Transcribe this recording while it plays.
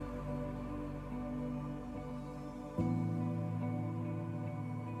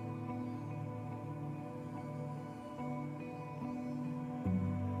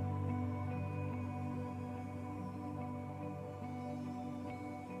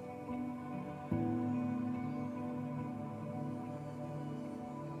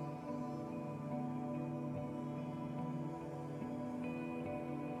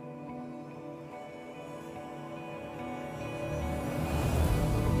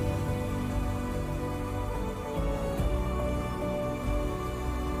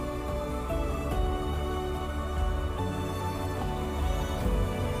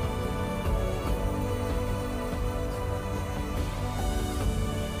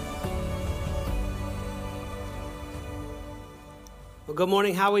Well, good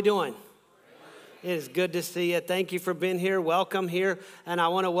morning. How are we doing? It is good to see you. Thank you for being here. Welcome here. And I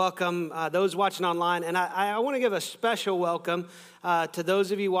want to welcome those watching online. And I want to give a special welcome to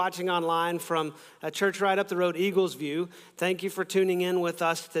those of you watching online from a church right up the road, Eagles View. Thank you for tuning in with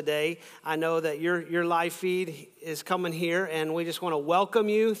us today. I know that your live feed is coming here, and we just want to welcome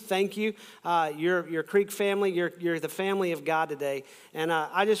you. Thank you. Your Creek family, you're the family of God today. And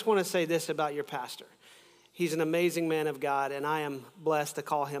I just want to say this about your pastor. He's an amazing man of God, and I am blessed to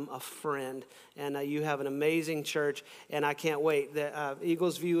call him a friend. And you have an amazing church, and I can't wait. The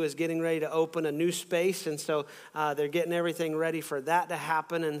Eagles View is getting ready to open a new space, and so they're getting everything ready for that to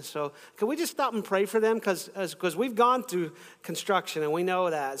happen. And so can we just stop and pray for them? Because we've gone through construction, and we know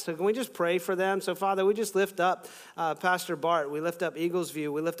that. So can we just pray for them? So, Father, we just lift up Pastor Bart. We lift up Eagles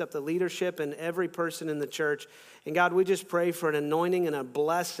View. We lift up the leadership and every person in the church. And God, we just pray for an anointing and a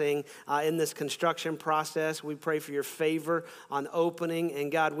blessing in this construction process. We pray for your favor on opening.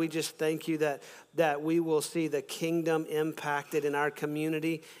 And God, we just thank you that we will see the kingdom impacted in our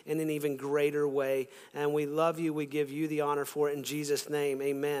community in an even greater way. And we love you. We give you the honor for it in Jesus' name.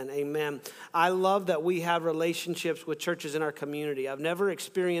 Amen. Amen. I love that we have relationships with churches in our community. I've never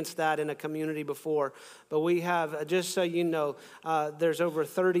experienced that in a community before, but we have, just so you know, there's over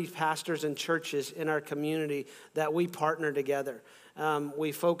 30 pastors and churches in our community that we partner together.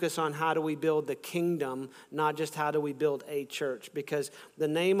 We focus on how do we build the kingdom, not just how do we build a church. Because the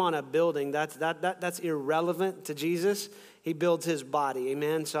name on a building, that's irrelevant to Jesus. He builds his body,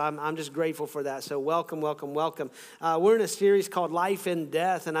 amen? So I'm just grateful for that. So welcome, welcome, welcome. We're in a series called Life and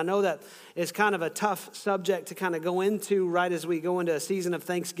Death, and I know that it's kind of a tough subject to kind of go into right as we go into a season of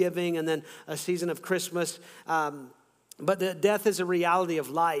Thanksgiving and then a season of Christmas. But the death is a reality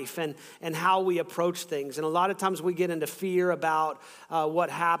of life and how we approach things. And a lot of times we get into fear about what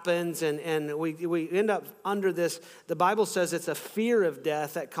happens, and we end up under this. The Bible says it's a fear of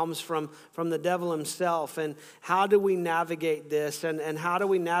death that comes from the devil himself. And how do we navigate this? And how do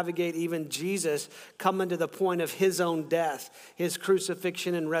we navigate even Jesus coming to the point of his own death, his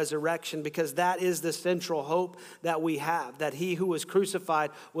crucifixion and resurrection? Because that is the central hope that we have, that he who was crucified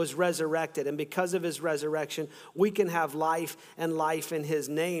was resurrected. And because of his resurrection, we can have life and life in his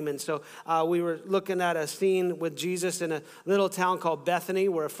name. And so we were looking at a scene with Jesus in a little town called Bethany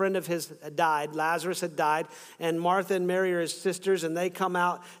where a friend of his had died. Lazarus had died, and Martha and Mary are his sisters, and they come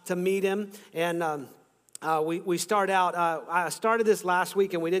out to meet him. And we start out, I started this last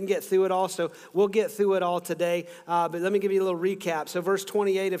week and we didn't get through it all, so we'll get through it all today. But let me give you a little recap. So verse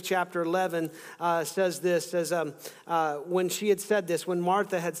 28 of chapter 11 says when she had said this, when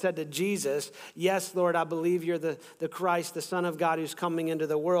Martha had said to Jesus, "Yes, Lord, I believe you're the Christ, the Son of God who's coming into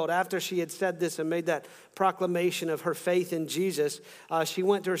the world." After she had said this and made that proclamation of her faith in Jesus, she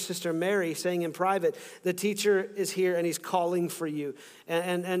went to her sister Mary, saying in private, "The teacher is here and he's calling for you."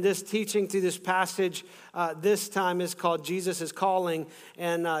 And this teaching through this passage this time is called Jesus is Calling.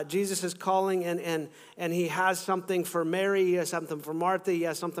 And Jesus is calling, and he has something for Mary. He has something for Martha. He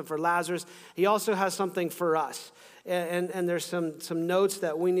has something for Lazarus. He also has something for us. And there's some notes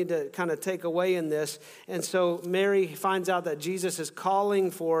that we need to kind of take away in this. And so Mary finds out that Jesus is calling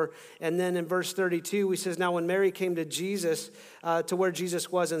for, and then in verse 32, he says, "Now when Mary came to Jesus, to where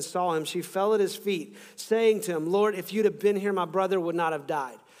Jesus was and saw him, she fell at his feet, saying to him, 'Lord, if you'd have been here, my brother would not have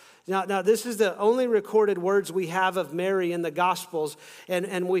died.'" Now, this is the only recorded words we have of Mary in the Gospels,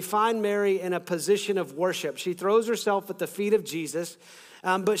 and we find Mary in a position of worship. She throws herself at the feet of Jesus,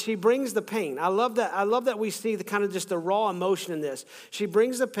 but she brings the pain. I love that we see the kind of just the raw emotion in this. She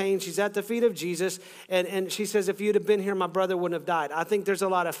brings the pain. She's at the feet of Jesus, and she says, "If you'd have been here, my brother wouldn't have died." I think there's a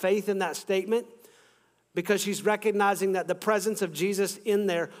lot of faith in that statement, because she's recognizing that the presence of Jesus in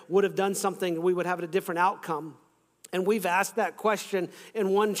there would have done something. We would have a different outcome. And we've asked that question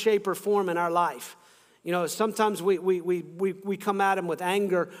in one shape or form in our life. You know, sometimes we come at him with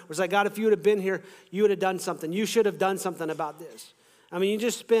anger. It's like, "God, if you would have been here, you would have done something. You should have done something about this." I mean, you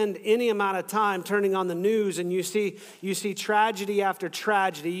just spend any amount of time turning on the news and you see tragedy after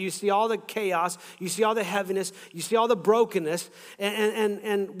tragedy. You see all the chaos. You see all the heaviness. You see all the brokenness.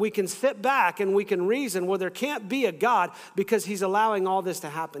 And we can sit back and we can reason, well, there can't be a God because he's allowing all this to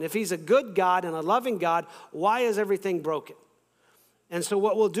happen. If he's a good God and a loving God, why is everything broken? And so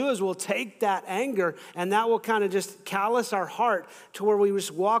what we'll do is we'll take that anger, and that will kind of just callous our heart to where we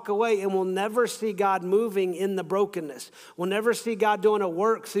just walk away, and we'll never see God moving in the brokenness. We'll never see God doing a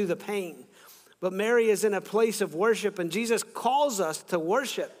work through the pain. But Mary is in a place of worship, and Jesus calls us to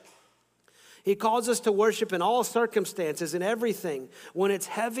worship. He calls us to worship in all circumstances, in everything, when it's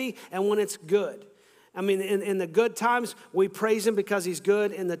heavy and when it's good. I mean, in the good times, we praise him because he's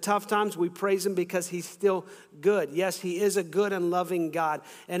good. In the tough times, we praise him because he's still good. Yes, he is a good and loving God.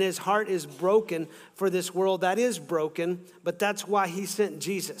 And his heart is broken for this world that is broken. But that's why he sent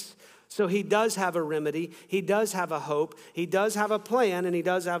Jesus. So he does have a remedy. He does have a hope. He does have a plan, and he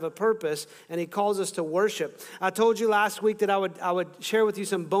does have a purpose. And he calls us to worship. I told you last week that I would share with you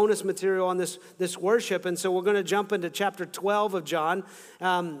some bonus material on this worship. And so we're going to jump into chapter 12 of John.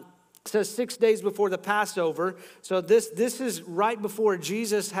 It says 6 days before the Passover. So this is right before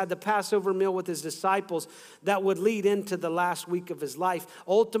Jesus had the Passover meal with his disciples that would lead into the last week of his life.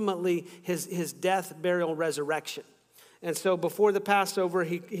 Ultimately, his death, burial, resurrection. And so before the Passover,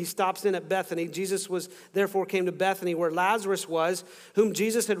 he stops in at Bethany. Jesus therefore came to Bethany where Lazarus was, whom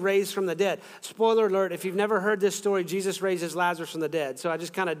Jesus had raised from the dead. Spoiler alert, if you've never heard this story, Jesus raises Lazarus from the dead. So I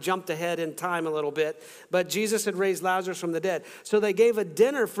just kind of jumped ahead in time a little bit. But Jesus had raised Lazarus from the dead. So they gave a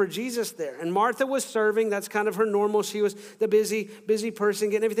dinner for Jesus there. And Martha was serving. That's kind of her normal. She was the busy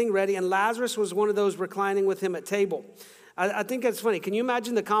person getting everything ready. And Lazarus was one of those reclining with him at table. I think that's funny. Can you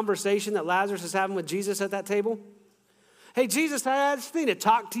imagine the conversation that Lazarus is having with Jesus at that table? Hey, Jesus, I just need to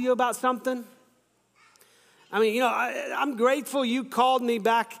talk to you about something. I mean, I'm grateful you called me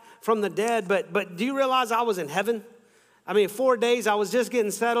back from the dead, but do you realize I was in heaven? I mean, 4 days, I was just getting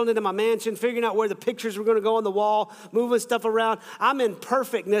settled into my mansion, figuring out where the pictures were going to go on the wall, moving stuff around. I'm in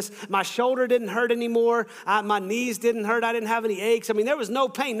perfectness. My shoulder didn't hurt anymore. My knees didn't hurt. I didn't have any aches. I mean, there was no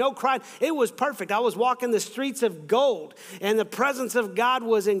pain, no crying. It was perfect. I was walking the streets of gold, and the presence of God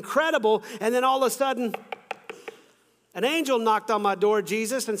was incredible. And then all of a sudden, an angel knocked on my door,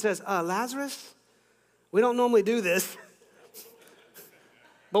 Jesus, and says, Lazarus, we don't normally do this,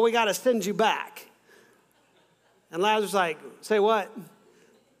 but we got to send you back. And Lazarus was like, say what?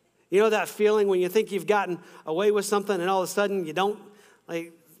 You know that feeling when you think you've gotten away with something and all of a sudden you don't?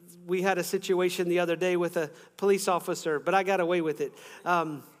 Like, we had a situation the other day with a police officer, but I got away with it.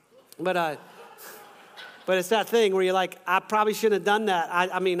 But it's that thing where you're like, I probably shouldn't have done that.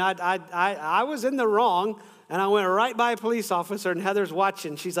 I was in the wrong. And I went right by a police officer, and Heather's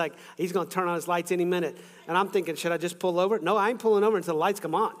watching. She's like, he's going to turn on his lights any minute. And I'm thinking, should I just pull over? No, I ain't pulling over until the lights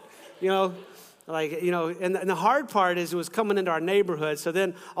come on. And the hard part is it was coming into our neighborhood. So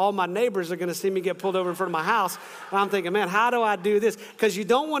then all my neighbors are going to see me get pulled over in front of my house. And I'm thinking, man, how do I do this? Because you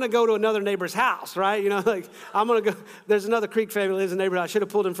don't want to go to another neighbor's house, right? I'm going to go. There's another Creek family that lives in the neighborhood. I should have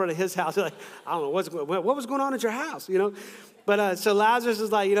pulled in front of his house. Like, I don't know what was going on at your house, But so Lazarus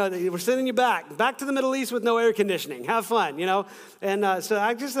is like, we're sending you back to the Middle East with no air conditioning. Have fun, And so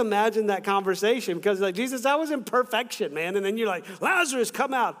I just imagine that conversation because like, Jesus, I was in perfection, man. And then you're like, Lazarus,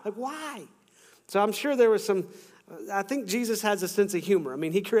 come out. Like, why? So I'm sure there was I think Jesus has a sense of humor. I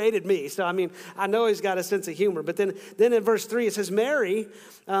mean, he created me. So, I know he's got a sense of humor. But then in verse 3, it says, Mary,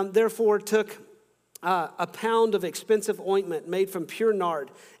 therefore, took a pound of expensive ointment made from pure nard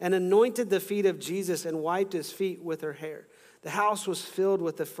and anointed the feet of Jesus and wiped his feet with her hair. The house was filled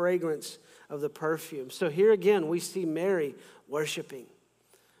with the fragrance of the perfume. So here again, we see Mary worshiping.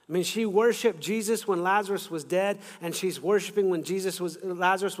 She worshiped Jesus when Lazarus was dead, and she's worshiping when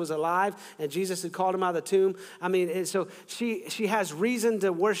Lazarus was alive, and Jesus had called him out of the tomb. So she has reason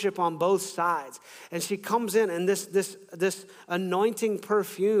to worship on both sides. And she comes in, and this anointing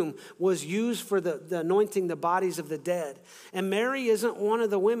perfume was used for the anointing the bodies of the dead. And Mary isn't one of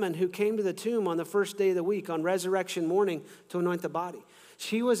the women who came to the tomb on the first day of the week, on resurrection morning, to anoint the body.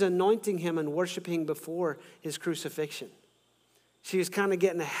 She was anointing him and worshiping before his crucifixion. She was kind of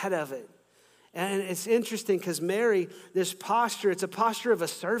getting ahead of it. And it's interesting because Mary, this posture, it's a posture of a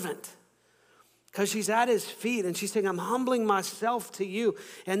servant. Because she's at his feet and she's saying, I'm humbling myself to you.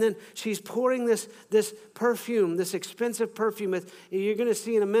 And then she's pouring this perfume, this expensive perfume. You're going to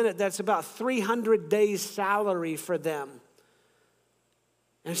see in a minute that's about 300 days' salary for them.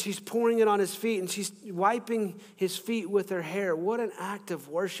 And she's pouring it on his feet and she's wiping his feet with her hair. What an act of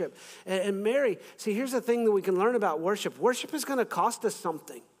worship. And Mary, see, here's the thing that we can learn about worship. Worship is going to cost us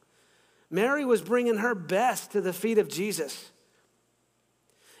something. Mary was bringing her best to the feet of Jesus.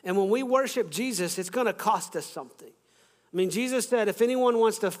 And when we worship Jesus, it's going to cost us something. Jesus said, if anyone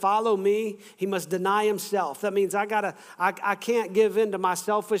wants to follow me, he must deny himself. That means I can't give in to my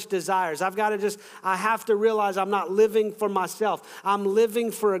selfish desires. I have to realize I'm not living for myself. I'm living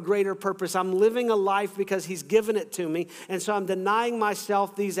for a greater purpose. I'm living a life because he's given it to me. And so I'm denying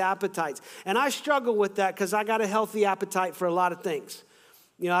myself these appetites. And I struggle with that because I got a healthy appetite for a lot of things.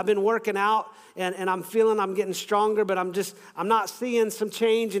 I've been working out and I'm feeling I'm getting stronger, but I'm not seeing some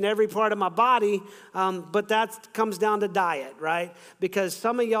change in every part of my body. But that comes down to diet, right? Because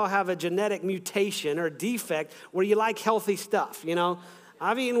some of y'all have a genetic mutation or defect where you like healthy stuff,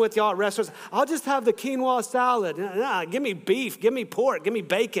 I've eaten with y'all at restaurants. I'll just have the quinoa salad. Nah, give me beef, give me pork, give me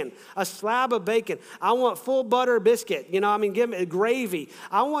bacon, a slab of bacon. I want full butter biscuit. Give me gravy.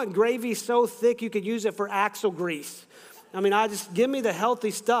 I want gravy so thick you could use it for axle grease. Give me the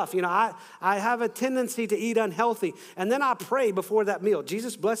healthy stuff. I have a tendency to eat unhealthy. And then I pray before that meal.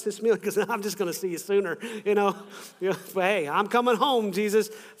 Jesus, bless this meal because I'm just going to see you sooner, But hey, I'm coming home, Jesus,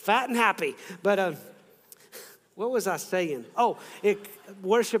 fat and happy. But what was I saying?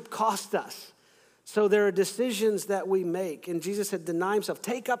 Worship cost us. So there are decisions that we make. And Jesus said, deny himself.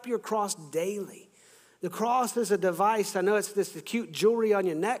 Take up your cross daily. The cross is a device. I know it's this cute jewelry on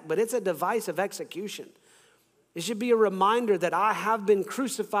your neck, but it's a device of execution. It should be a reminder that I have been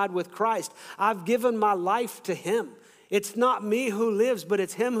crucified with Christ. I've given my life to him. It's not me who lives, but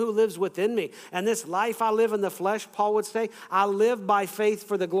it's him who lives within me. And this life I live in the flesh, Paul would say, I live by faith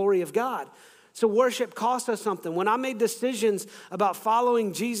for the glory of God. So worship costs us something. When I made decisions about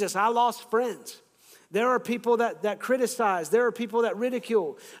following Jesus, I lost friends. There are people that criticize. There are people that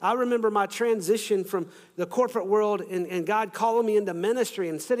ridicule. I remember my transition from the corporate world and God calling me into ministry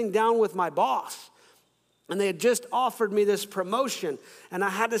and sitting down with my boss. And they had just offered me this promotion. And I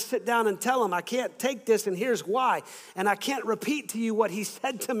had to sit down and tell him, I can't take this and here's why. And I can't repeat to you what he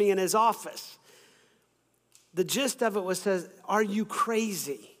said to me in his office. The gist of it was, are you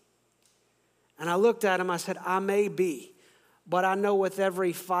crazy? And I looked at him, I said, I may be, but I know with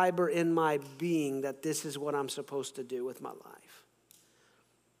every fiber in my being that this is what I'm supposed to do with my life.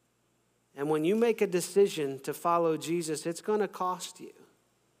 And when you make a decision to follow Jesus, it's going to cost you.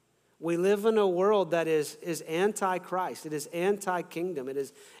 We live in a world that is anti-Christ. It is anti-kingdom. It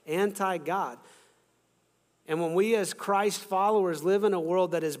is anti-God. And when we as Christ followers live in a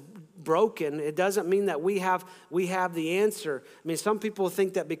world that is broken, it doesn't mean that we have the answer. Some people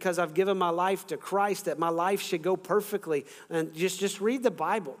think that because I've given my life to Christ that my life should go perfectly. And just read the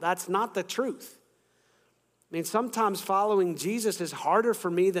Bible. That's not the truth. Sometimes following Jesus is harder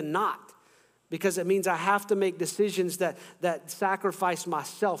for me than not because it means I have to make decisions that sacrifice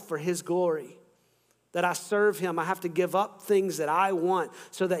myself for his glory. That I serve him. I have to give up things that I want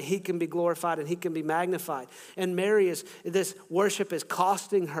so that he can be glorified and he can be magnified. And this worship is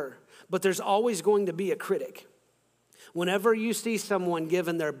costing her. But there's always going to be a critic. Whenever you see someone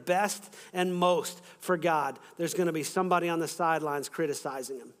giving their best and most for God, there's going to be somebody on the sidelines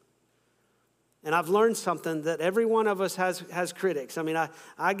criticizing him. And I've learned something that every one of us has critics.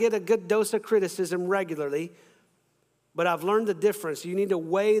 I get a good dose of criticism regularly. But I've learned the difference. You need to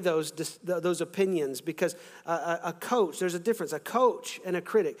weigh those opinions because a coach, there's a difference. A coach and a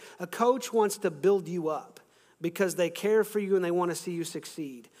critic. A coach wants to build you up because they care for you and they want to see you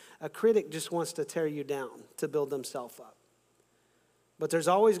succeed. A critic just wants to tear you down to build themselves up. But there's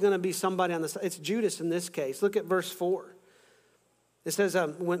always going to be somebody on the side. It's Judas in this case. Look at verse 4. It says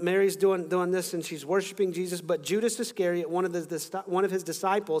when Mary's doing this and she's worshiping Jesus, but Judas Iscariot, one of his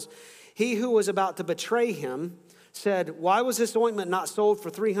disciples, he who was about to betray him, said, why was this ointment not sold for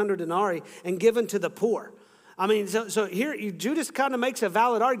 300 denarii and given to the poor? So here Judas kind of makes a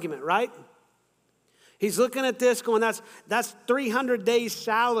valid argument, right? He's looking at this going, that's 300 days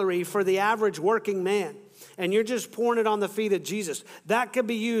salary for the average working man. And you're just pouring it on the feet of Jesus. That could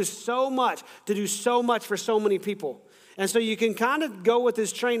be used so much to do so much for so many people. And so you can kind of go with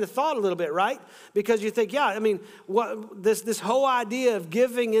this train of thought a little bit, right? Because you think, this whole idea of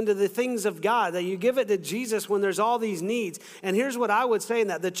giving into the things of God, that you give it to Jesus when there's all these needs. And here's what I would say in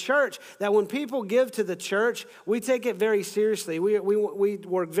that. The church, that when people give to the church, we take it very seriously. We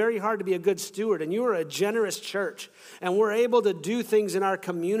work very hard to be a good steward. And you are a generous church. And we're able to do things in our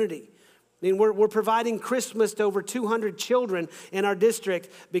community. We're providing Christmas to over 200 children in our district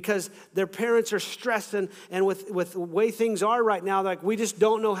because their parents are stressing, and with the way things are right now, we just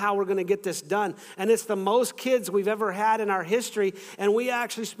don't know how we're going to get this done. And it's the most kids we've ever had in our history, and we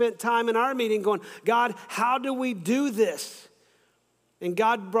actually spent time in our meeting going, God, how do we do this? And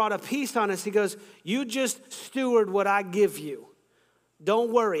God brought a peace on us. He goes, you just steward what I give you.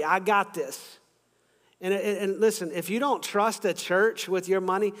 Don't worry, I got this. And listen, if you don't trust a church with your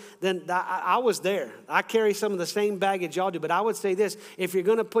money, then I was there. I carry some of the same baggage y'all do. But I would say this, if you're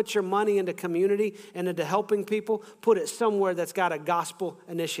going to put your money into community and into helping people, put it somewhere that's got a gospel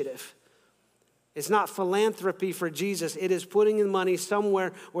initiative. It's not philanthropy for Jesus. It is putting in money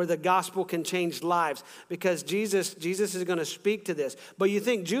somewhere where the gospel can change lives. Because Jesus is going to speak to this. But you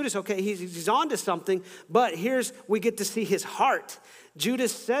think Judas, okay, he's on to something. But we get to see his heart.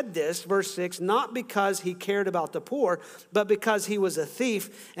 Judas said this, verse 6, not because he cared about the poor, but because he was a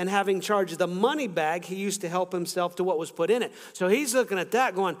thief, and having charge of the money bag, he used to help himself to what was put in it. So he's looking at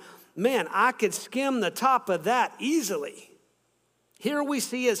that going, man, I could skim the top of that easily. Here we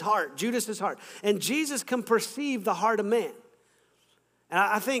see his heart, Judas's heart. And Jesus can perceive the heart of man. And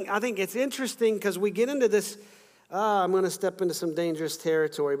I think it's interesting because we get into this, I'm going to step into some dangerous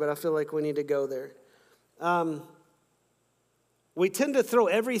territory, but I feel like we need to go there. We tend to throw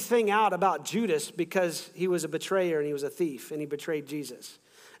everything out about Judas because he was a betrayer and he was a thief and he betrayed Jesus.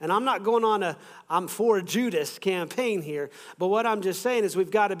 And I'm not going on I'm for Judas campaign here, but what I'm just saying is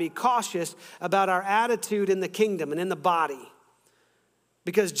we've got to be cautious about our attitude in the kingdom and in the body.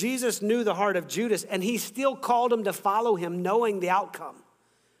 Because Jesus knew the heart of Judas and he still called him to follow him knowing the outcome.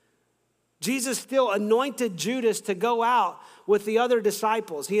 Jesus still anointed Judas to go out with the other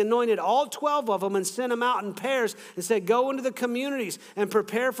disciples. He anointed all 12 of them and sent them out in pairs and said, go into the communities and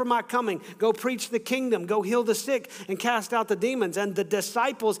prepare for my coming. Go preach the kingdom. Go heal the sick and cast out the demons. And the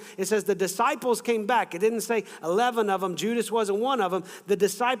disciples, it says the disciples came back. It didn't say 11 of them. Judas wasn't one of them. The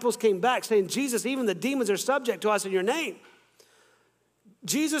disciples came back saying, Jesus, even the demons are subject to us in your name.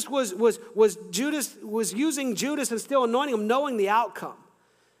 Jesus was using Judas and still anointing him, knowing the outcome.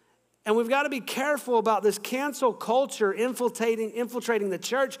 And we've got to be careful about this cancel culture infiltrating the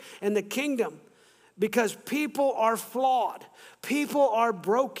church and the kingdom because people are flawed. People are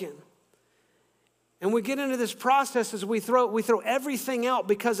broken. And we get into this process as we throw everything out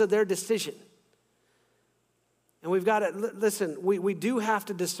because of their decision. And we've got to, listen, we do have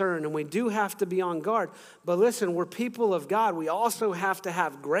to discern and we do have to be on guard. But listen, we're people of God. We also have to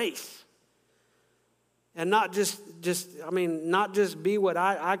have grace. And not just be what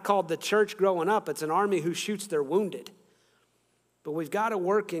I called the church growing up. It's an army who shoots their wounded. But we've got to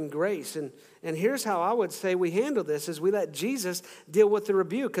work in grace. And here's how I would say we handle this is we let Jesus deal with the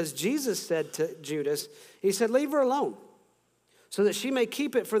rebuke. Because Jesus said to Judas, he said, leave her alone so that she may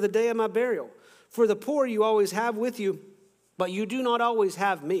keep it for the day of my burial. For the poor you always have with you, but you do not always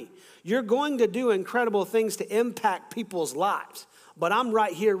have me. You're going to do incredible things to impact people's lives, but I'm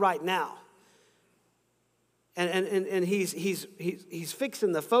right here, right now. And he's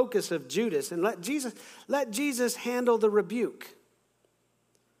fixing the focus of Judas and let Jesus handle the rebuke.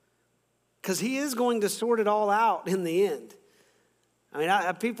 Because he is going to sort it all out in the end. I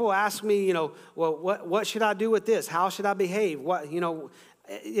mean, people ask me, well, what should I do with this? How should I behave?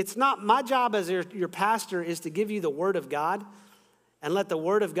 It's not my job as your pastor is to give you the word of God and let the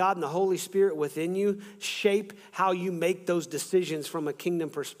word of God and the Holy Spirit within you shape how you make those decisions from a kingdom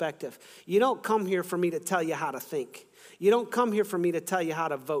perspective. You don't come here for me to tell you how to think. You don't come here for me to tell you how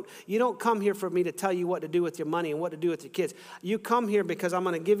to vote. You don't come here for me to tell you what to do with your money and what to do with your kids. You come here because I'm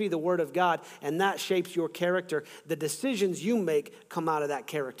going to give you the word of God and that shapes your character. The decisions you make come out of that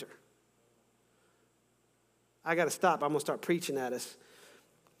character. I got to stop. I'm going to start preaching at us.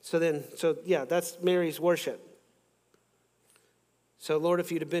 So that's Mary's worship. So, Lord,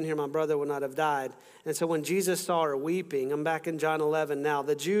 if you'd have been here, my brother would not have died. And so when Jesus saw her weeping, I'm back in John 11 now.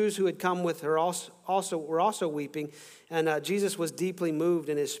 The Jews who had come with her were also weeping. And Jesus was deeply moved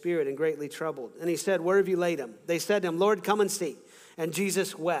in his spirit and greatly troubled. And he said, where have you laid him? They said to him, Lord, come and see. And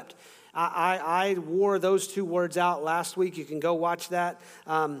Jesus wept. I wore those two words out last week. You can go watch that.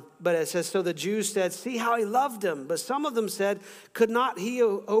 But it says, so the Jews said, see how he loved him. But some of them said, could not he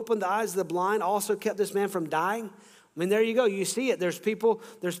who opened the eyes of the blind also kept this man from dying? I mean, there you go. You see it. There's people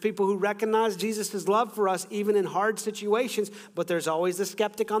who recognize Jesus' love for us even in hard situations, but there's always the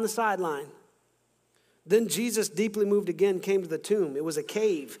skeptic on the sideline. Then Jesus, deeply moved again, came to the tomb. It was a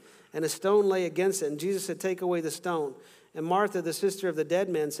cave, and a stone lay against it. And Jesus said, take away the stone. And Martha, the sister of the dead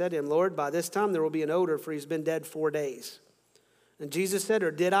man, said to him, Lord, by this time there will be an odor, for he's been dead 4 days. And Jesus said to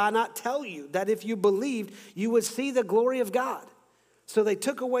her, did I not tell you that if you believed, you would see the glory of God? So they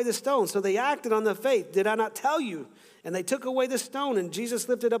took away the stone. So they acted on the faith. Did I not tell you? And they took away the stone. And Jesus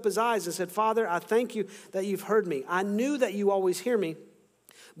lifted up his eyes and said, Father, I thank you that you've heard me. I knew that you always hear me.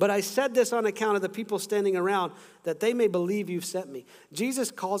 But I said this on account of the people standing around, that they may believe you've sent me. Jesus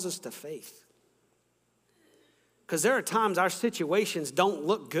calls us to faith. Because there are times our situations don't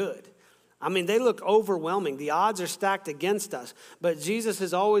look good. I mean, they look overwhelming. The odds are stacked against us. But Jesus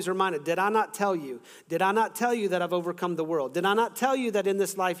is always reminded, did I not tell you? Did I not tell you that I've overcome the world? Did I not tell you that in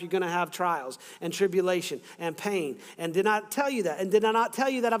this life you're going to have trials and tribulation and pain? And did I tell you that? And did I not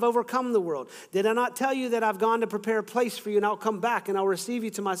tell you that I've overcome the world? Did I not tell you that I've gone to prepare a place for you and I'll come back and I'll receive you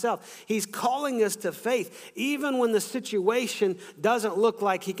to myself? He's calling us to faith, even when the situation doesn't look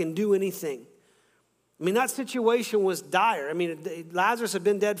like he can do anything. I mean, that situation was dire. I mean, Lazarus had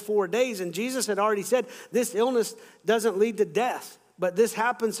been dead 4 days, and Jesus had already said, this illness doesn't lead to death, but this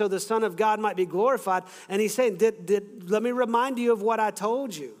happened so the Son of God might be glorified. And he's saying, let me remind you of what I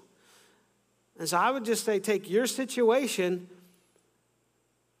told you. And so I would just say, take your situation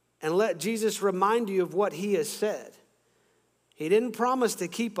and let Jesus remind you of what he has said. He didn't promise to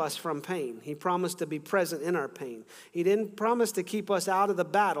keep us from pain. He promised to be present in our pain. He didn't promise to keep us out of the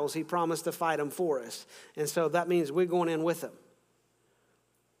battles. He promised to fight them for us. And so that means we're going in with him.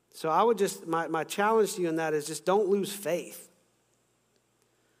 So I would just, my challenge to you in that is just don't lose faith.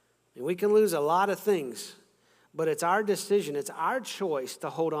 And we can lose a lot of things, but it's our decision, it's our choice to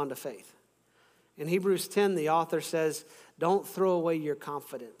hold on to faith. In Hebrews 10, the author says, don't throw away your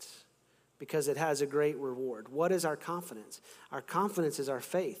confidence because it has a great reward. What is our confidence? Our confidence is our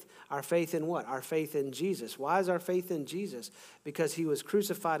faith. Our faith in what? Our faith in Jesus. Why is our faith in Jesus? Because he was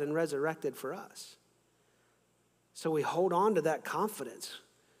crucified and resurrected for us. So we hold on to that confidence.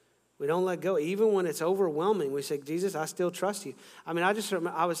 We don't let go. Even when it's overwhelming, we say, Jesus, I still trust you. I mean,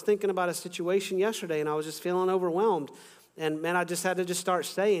 I was thinking about a situation yesterday, and I was just feeling overwhelmed. And, man, I just had to just start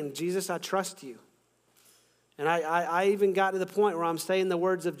saying, Jesus, I trust you. And I even got to the point where I'm saying the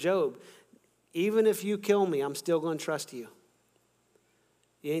words of Job. Even if you kill me, I'm still going to trust you.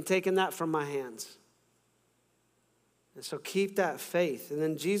 You ain't taking that from my hands. And so keep that faith. And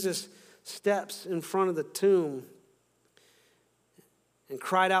then Jesus steps in front of the tomb and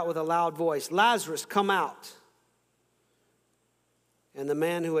cried out with a loud voice, Lazarus, come out. And the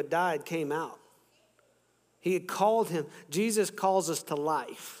man who had died came out. He had called him. Jesus calls us to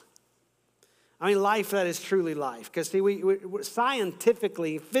life. I mean, life that is truly life. Because see, we're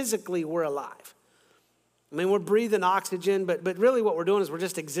scientifically, physically, we're alive. I mean, we're breathing oxygen, but really what we're doing is we're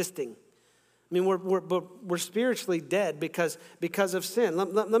just existing. I mean, we're spiritually dead because of sin.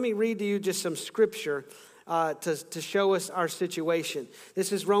 Let me read to you just some scripture to show us our situation.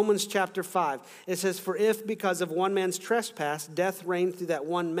 This is Romans chapter 5. It says, for if because of one man's trespass, death reigned through that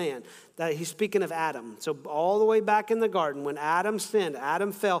one man. That he's speaking of Adam. So all the way back in the garden, when Adam sinned,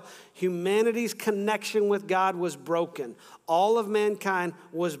 Adam fell, humanity's connection with God was broken. All of mankind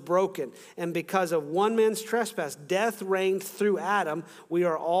was broken. And because of one man's trespass, death reigned through Adam. We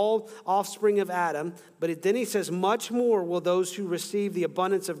are all offspring of Adam. But then he says, much more will those who receive the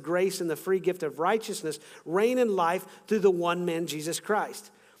abundance of grace and the free gift of righteousness reign in life through the one man, Jesus Christ.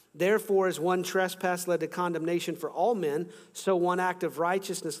 Therefore, as one trespass led to condemnation for all men, so one act of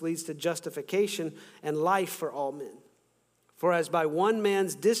righteousness leads to justification and life for all men. For as by one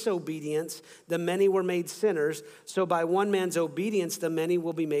man's disobedience the many were made sinners, so by one man's obedience the many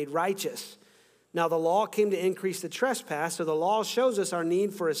will be made righteous. Now the law came to increase the trespass, so the law shows us our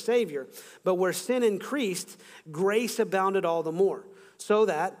need for a Savior. But where sin increased, grace abounded all the more, so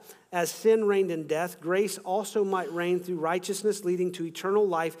that as sin reigned in death, grace also might reign through righteousness, leading to eternal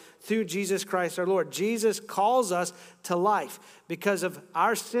life through Jesus Christ our Lord. Jesus calls us to life because of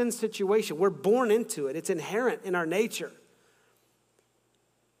our sin situation. We're born into it. It's inherent in our nature.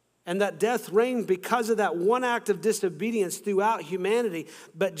 And that death reigned because of that one act of disobedience throughout humanity.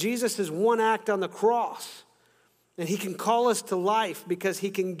 But Jesus is one act on the cross. And he can call us to life because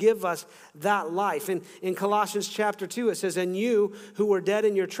he can give us that life. In Colossians chapter 2, it says, and you who were dead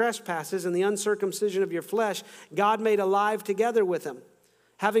in your trespasses and the uncircumcision of your flesh, God made alive together with him,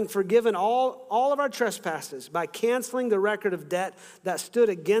 having forgiven all of our trespasses by canceling the record of debt that stood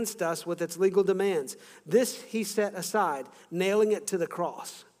against us with its legal demands. This he set aside, nailing it to the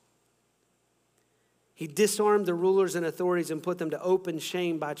cross. He disarmed the rulers and authorities and put them to open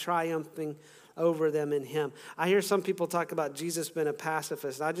shame by triumphing over them in him. I hear some people talk about Jesus being a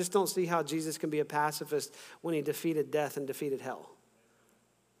pacifist. I just don't see how Jesus can be a pacifist when he defeated death and defeated hell.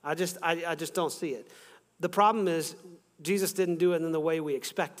 I just don't see it. The problem is Jesus didn't do it in the way we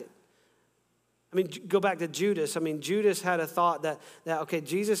expected. I mean, go back to Judas. I mean, Judas had a thought that okay,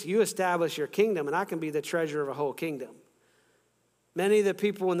 Jesus, you establish your kingdom and I can be the treasurer of a whole kingdom. Many of the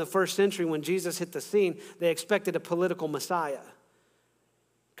people in the first century when Jesus hit the scene, they expected a political Messiah.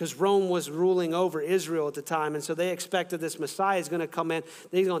 Because Rome was ruling over Israel at the time. And so they expected this Messiah is going to come in.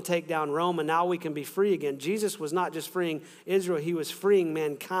 He's going to take down Rome. And now we can be free again. Jesus was not just freeing Israel. He was freeing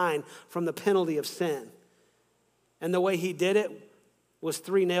mankind from the penalty of sin. And the way he did it was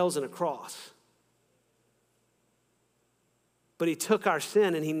 3 nails and a cross. But he took our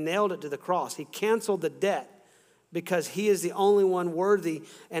sin and he nailed it to the cross. He canceled the debt because he is the only one worthy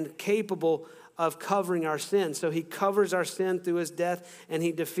and capable of covering our sin. So he covers our sin through his death and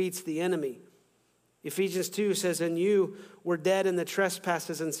he defeats the enemy. Ephesians 2 says, and you were dead in the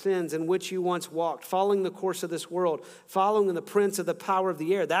trespasses and sins in which you once walked, following the course of this world, following the prince of the power of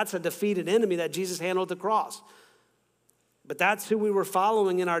the air. That's a defeated enemy that Jesus handled at the cross. But that's who we were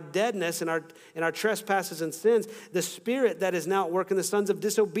following in our deadness and our trespasses and sins. The spirit that is now at work in the sons of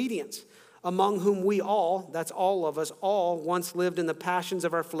disobedience, among whom we all, that's all of us, all once lived in the passions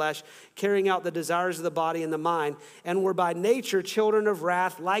of our flesh, carrying out the desires of the body and the mind, and were by nature children of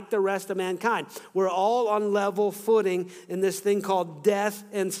wrath like the rest of mankind. We're all on level footing in this thing called death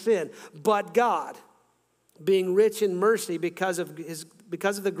and sin. But God, being rich in mercy because of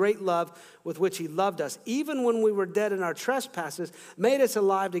the great love with which he loved us, even when we were dead in our trespasses, made us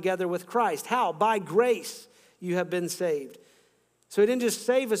alive together with Christ. How? By grace you have been saved. So he didn't just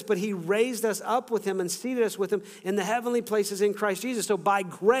save us, but he raised us up with him and seated us with him in the heavenly places in Christ Jesus. So by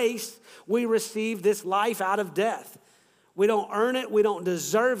grace, we receive this life out of death. We don't earn it. We don't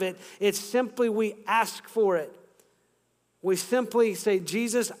deserve it. It's simply we ask for it. We simply say,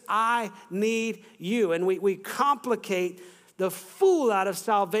 Jesus, I need you. And we complicate the fool out of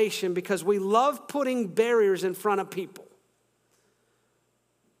salvation because we love putting barriers in front of people.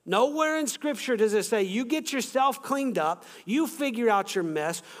 Nowhere in Scripture does it say you get yourself cleaned up, you figure out your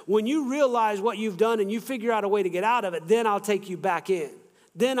mess. When you realize what you've done and you figure out a way to get out of it, then I'll take you back in.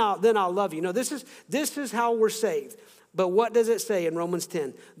 Then I'll love you. No, this is how we're saved. But what does it say in Romans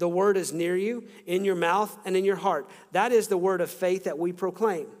 10? The word is near you, in your mouth and in your heart. That is the word of faith that we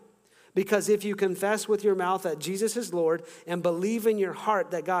proclaim. Because if you confess with your mouth that Jesus is Lord and believe in your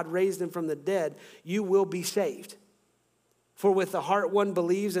heart that God raised him from the dead, you will be saved. For with the heart one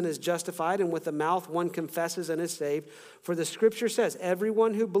believes and is justified, and with the mouth one confesses and is saved. For the scripture says,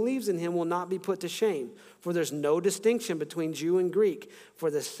 everyone who believes in him will not be put to shame. For there's no distinction between Jew and Greek.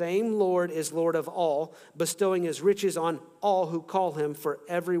 For the same Lord is Lord of all, bestowing his riches on all who call him. For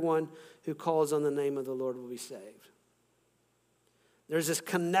everyone who calls on the name of the Lord will be saved. There's this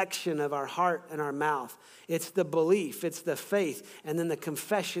connection of our heart and our mouth. It's the belief, it's the faith, and then the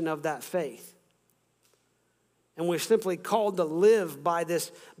confession of that faith. And we're simply called to live by this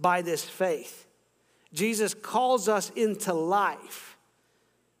faith. Jesus calls us into life.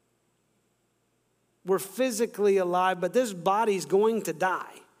 We're physically alive, but this body's going to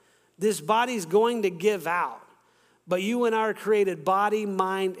die. This body's going to give out. But you and I are created body,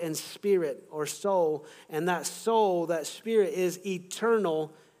 mind, and spirit, or soul. And that soul, that spirit is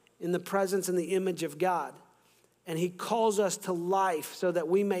eternal in the presence and the image of God. And he calls us to life so that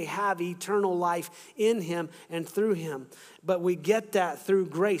we may have eternal life in him and through him. But we get that through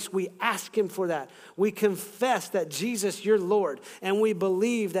grace. We ask him for that. We confess that Jesus, you're Lord. And we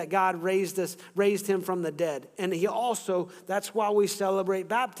believe that God raised him from the dead. And he also, that's why we celebrate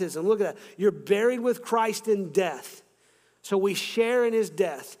baptism. Look at that. You're buried with Christ in death. So we share in his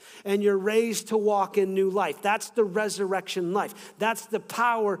death, and you're raised to walk in new life. That's the resurrection life. That's the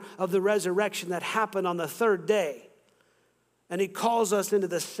power of the resurrection that happened on the third day. And he calls us into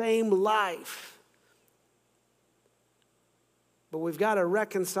the same life. But we've got to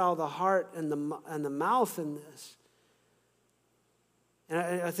reconcile the heart and the mouth in this.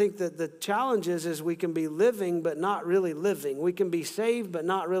 And I think that the challenge is we can be living but not really living. We can be saved but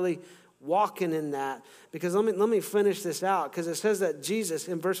not really walking in that. Because let me finish this out, because it says that Jesus,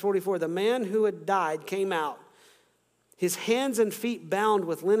 in verse 44, the man who had died came out, his hands and feet bound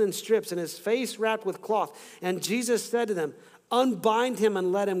with linen strips and his face wrapped with cloth. And Jesus said to them, unbind him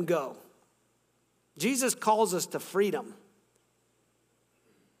and let him go. Jesus calls us to freedom.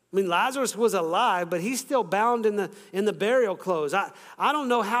 I mean, Lazarus was alive, but he's still bound in the burial clothes. I don't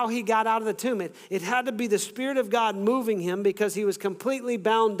know how he got out of the tomb. It had to be the Spirit of God moving him because he was completely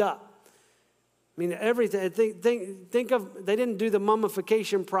bound up. I mean, everything. Think of, they didn't do the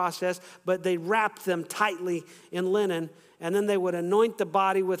mummification process, but they wrapped them tightly in linen, and then they would anoint the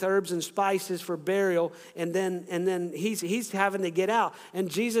body with herbs and spices for burial, and then he's having to get out. And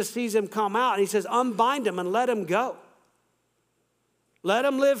Jesus sees him come out, and he says, unbind him and let him go. Let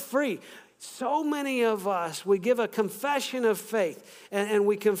him live free. So many of us, we give a confession of faith, and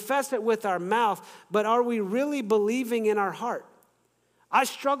we confess it with our mouth, but are we really believing in our heart? I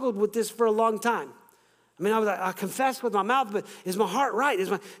struggled with this for a long time. I mean, I confess with my mouth, but is my heart right?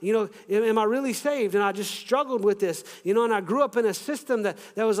 Am I really saved? And I just struggled with this, and I grew up in a system that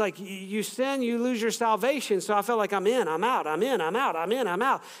was like, you sin, you lose your salvation. So I felt like I'm in, I'm out, I'm in, I'm out, I'm in, I'm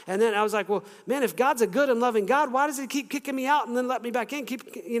out. And then I was like, well, man, if God's a good and loving God, why does he keep kicking me out and then let me back in?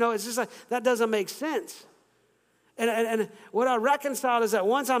 It's just like, that doesn't make sense. And what I reconciled is that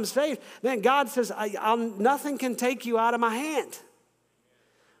once I'm saved, man, God says, nothing can take you out of my hand.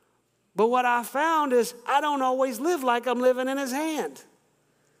 But what I found is I don't always live like I'm living in his hand.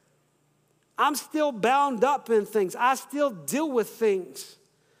 I'm still bound up in things. I still deal with things.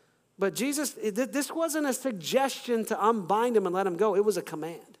 But Jesus, this wasn't a suggestion to unbind him and let him go. It was a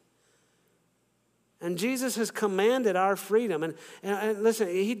command. And Jesus has commanded our freedom. And listen,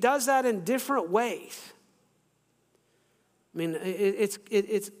 he does that in different ways. I mean,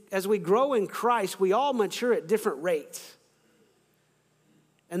 it's as we grow in Christ, we all mature at different rates.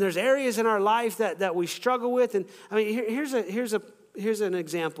 And there's areas in our life that we struggle with. And I mean, here's an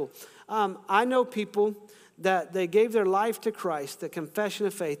example. I know people that they gave their life to Christ, the confession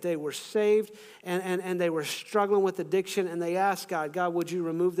of faith. They were saved and they were struggling with addiction, and they asked God, would you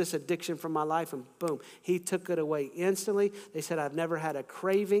remove this addiction from my life? And boom, he took it away instantly. They said, I've never had a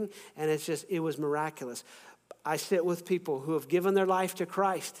craving, and it was miraculous. I sit with people who have given their life to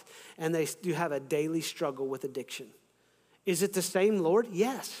Christ, and they do have a daily struggle with addiction. Is it the same Lord?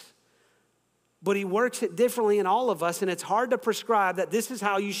 Yes. But he works it differently in all of us, and it's hard to prescribe that this is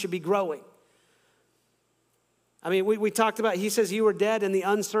how you should be growing. I mean, we talked about, he says you were dead in the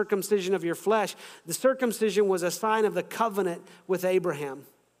uncircumcision of your flesh. The circumcision was a sign of the covenant with Abraham.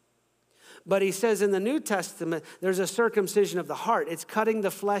 But he says in the New Testament, there's a circumcision of the heart. It's cutting the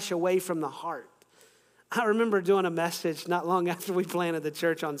flesh away from the heart. I remember doing a message not long after we planted the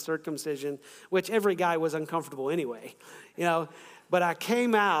church on circumcision, which every guy was uncomfortable anyway, But I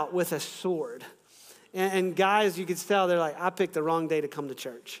came out with a sword. And guys, you could tell, they're like, I picked the wrong day to come to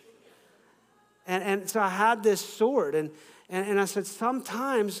church. And so I had this sword, and I said,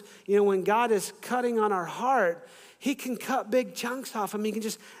 sometimes, when God is cutting on our heart, he can cut big chunks off. I mean, he can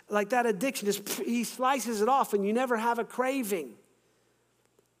just, like that addiction, he slices it off, and you never have a craving.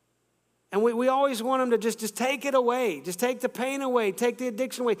 And we always want him to just take it away. Just take the pain away. Take the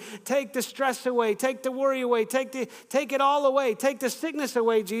addiction away. Take the stress away. Take the worry away. Take it all away. Take the sickness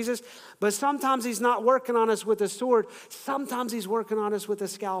away, Jesus. But sometimes he's not working on us with a sword. Sometimes he's working on us with a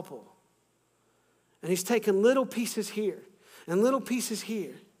scalpel. And he's taking little pieces here and little pieces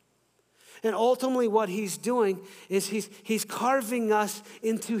here. And ultimately what he's doing is he's carving us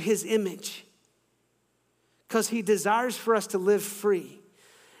into his image, because he desires for us to live free.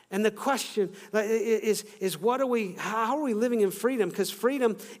 And the question is how are we living in freedom? Because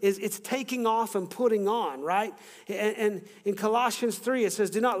freedom it's taking off and putting on, right? And in Colossians 3, it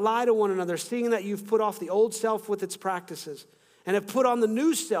says, do not lie to one another, seeing that you've put off the old self with its practices, and have put on the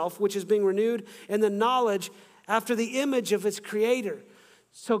new self, which is being renewed in the knowledge after the image of its creator.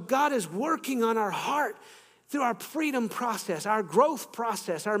 So God is working on our heart through our freedom process, our growth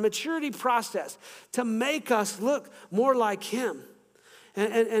process, our maturity process, to make us look more like him.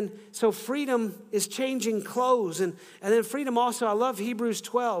 And so freedom is changing clothes. And then freedom also, I love Hebrews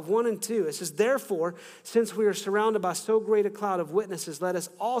 12, 1 and 2. It says, therefore, since we are surrounded by so great a cloud of witnesses, let us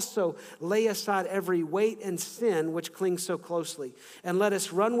also lay aside every weight and sin which clings so closely. And let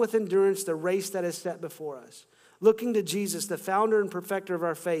us run with endurance the race that is set before us, looking to Jesus, the founder and perfecter of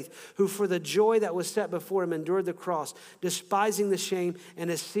our faith, who for the joy that was set before him endured the cross, despising the shame,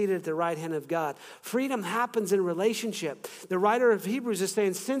 and is seated at the right hand of God. Freedom happens in relationship. The writer of Hebrews is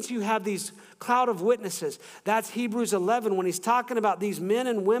saying, since you have these cloud of witnesses, that's Hebrews 11, when he's talking about these men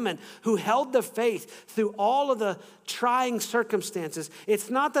and women who held the faith through all of the trying circumstances. It's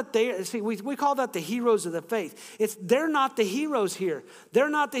not that we call that the heroes of the faith. They're not the heroes here. They're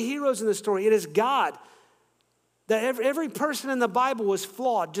not the heroes in the story. It is God. That every person in the Bible was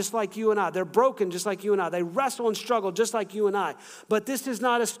flawed just like you and I. They're broken just like you and I. They wrestle and struggle just like you and I. But this is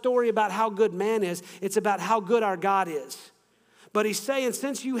not a story about how good man is. It's about how good our God is. But he's saying,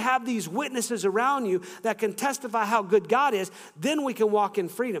 since you have these witnesses around you that can testify how good God is, then we can walk in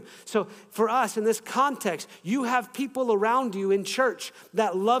freedom. So for us in this context, you have people around you in church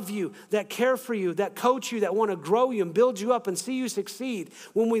that love you, that care for you, that coach you, that want to grow you and build you up and see you succeed.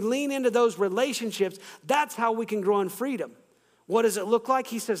 When we lean into those relationships, that's how we can grow in freedom. What does it look like?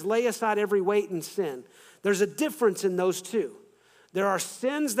 He says, lay aside every weight and sin. There's a difference in those two. There are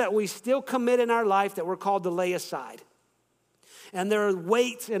sins that we still commit in our life that we're called to lay aside. And there are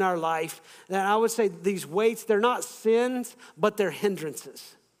weights in our life, and I would say these weights, they're not sins, but they're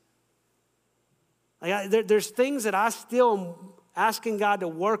hindrances. There's things that I still am asking God to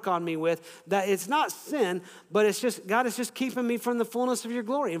work on me with, that it's not sin, but it's just, God is just keeping me from the fullness of your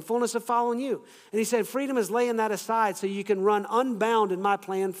glory and fullness of following you. And he said, freedom is laying that aside so you can run unbound in my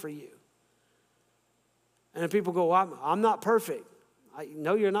plan for you. And then people go, well, I'm not perfect.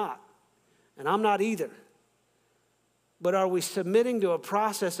 No, you're not. And I'm not either. But are we submitting to a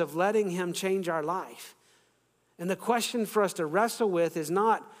process of letting him change our life? And the question for us to wrestle with is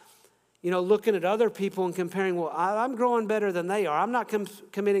not, looking at other people and comparing, well, I'm growing better than they are. I'm not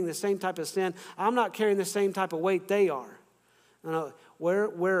committing the same type of sin. I'm not carrying the same type of weight they are. Where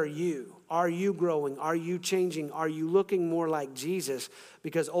are you? Are you growing? Are you changing? Are you looking more like Jesus?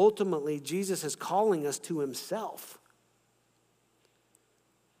 Because ultimately, Jesus is calling us to himself.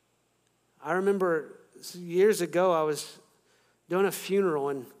 I remember years ago, I was doing a funeral,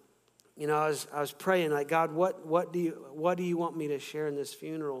 and I was praying like, God, what do you want me to share in this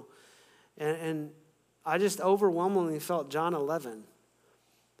funeral? And I just overwhelmingly felt John 11.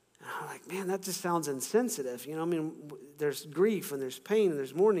 And I'm like, man, that just sounds insensitive. There's grief and there's pain and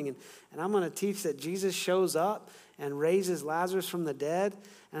there's mourning. And I'm going to teach that Jesus shows up and raises Lazarus from the dead.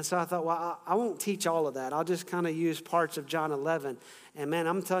 And so I thought, well, I won't teach all of that. I'll just kind of use parts of John 11. And man,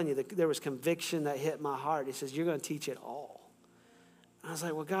 I'm telling you, there was conviction that hit my heart. He says, you're going to teach it all. I was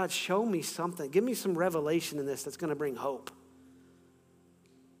like, well, God, show me something. Give me some revelation in this that's going to bring hope.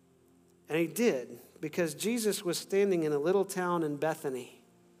 And he did, because Jesus was standing in a little town in Bethany,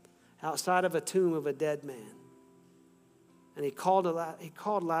 outside of a tomb of a dead man. And he called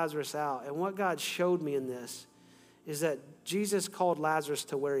Lazarus out. And what God showed me in this is that Jesus called Lazarus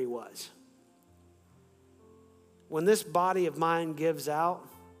to where he was. When this body of mine gives out,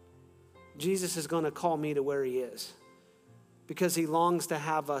 Jesus is going to call me to where he is, because he longs to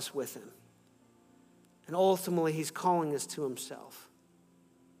have us with him. And ultimately, he's calling us to himself.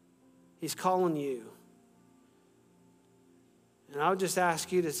 He's calling you. And I would just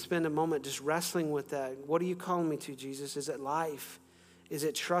ask you to spend a moment just wrestling with that. What are you calling me to, Jesus? Is it life? Is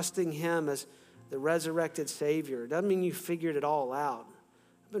it trusting him as the resurrected Savior? It doesn't mean you figured it all out.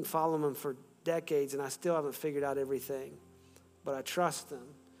 I've been following him for decades, and I still haven't figured out everything. But I trust him.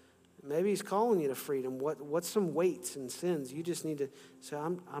 Maybe he's calling you to freedom. What's some weights and sins? You just need to say,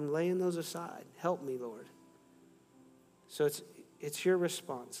 I'm laying those aside. Help me, Lord. So it's your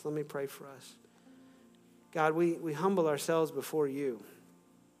response. Let me pray for us. God, we humble ourselves before you.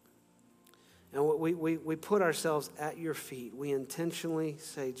 And we put ourselves at your feet. We intentionally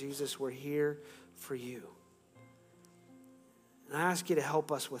say, Jesus, we're here for you. And I ask you to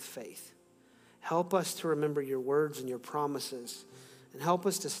help us with faith. Help us to remember your words and your promises. And help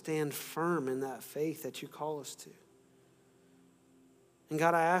us to stand firm in that faith that you call us to. And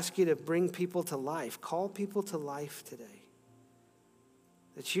God, I ask you to bring people to life. Call people to life today.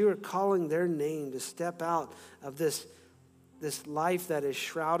 That you are calling their name to step out of this life that is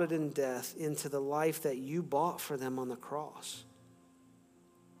shrouded in death into the life that you bought for them on the cross.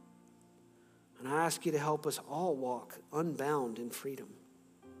 And I ask you to help us all walk unbound in freedom.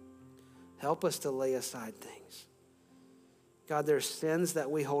 Help us to lay aside things. God, there's sins that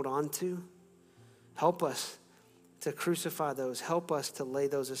we hold on to. Help us to crucify those. Help us to lay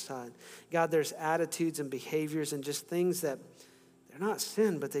those aside. God, there's attitudes and behaviors and just things that they're not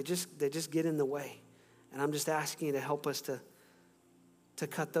sin, but they just get in the way. And I'm just asking you to help us to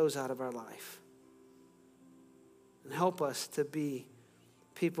cut those out of our life. And help us to be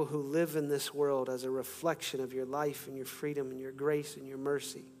people who live in this world as a reflection of your life and your freedom and your grace and your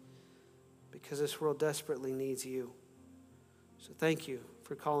mercy. Because this world desperately needs you. So thank you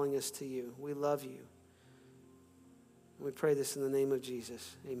for calling us to you. We love you. We pray this in the name of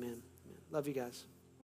Jesus. Amen. Love you guys.